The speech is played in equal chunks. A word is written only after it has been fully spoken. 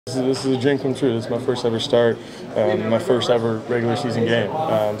This is a dream come true. This is my first ever start, my first ever regular season game.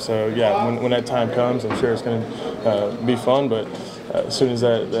 So yeah, when that time comes, I'm sure it's going to be fun. But as soon as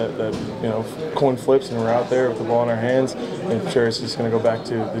that coin flips and we're out there with the ball in our hands, I'm sure it's just going to go back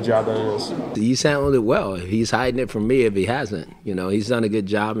to the job that it is. He sounded well. He's hiding it from me if he hasn't. He's done a good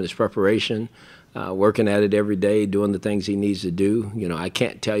job in his preparation, working at it every day, doing the things he needs to do. I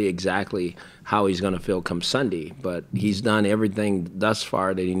can't tell you exactly how he's going to feel come Sunday, but he's done everything thus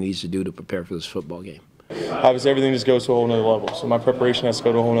far that he needs to do to prepare for this football game. Obviously, everything just goes to a whole nother level. So my preparation has to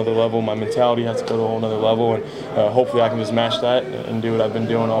go to a whole nother level. My mentality has to go to a whole nother level, and hopefully I can just match that and do what I've been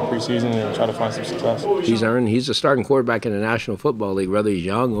doing all preseason and try to find some success. He's a starting quarterback in the National Football League, whether he's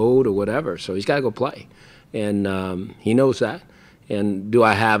young, old, or whatever. So he's got to go play, and he knows that. And do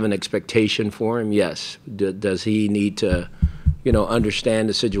I have an expectation for him? Yes. Does he need to, understand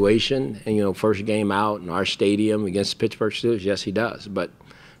the situation? And first game out in our stadium against the Pittsburgh Steelers, yes, he does. But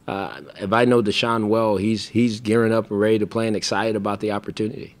if I know DeShone well, he's gearing up and ready to play and excited about the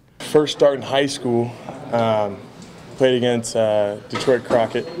opportunity. First start in high school, played against Detroit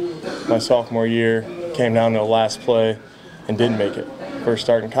Crockett my sophomore year, came down to the last play and didn't make it. First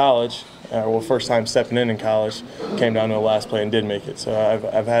start in college, first time stepping in college, came down to the last play and did make it. So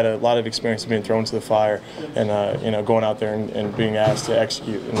I've had a lot of experience being thrown to the fire and going out there and being asked to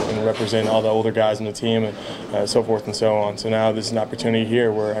execute and represent all the older guys in the team and so forth and so on. So now this is an opportunity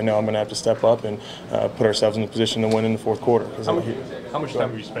here where I know I'm going to have to step up and put ourselves in a position to win in the fourth quarter. How much time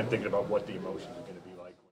have you spent thinking about what the emotion is?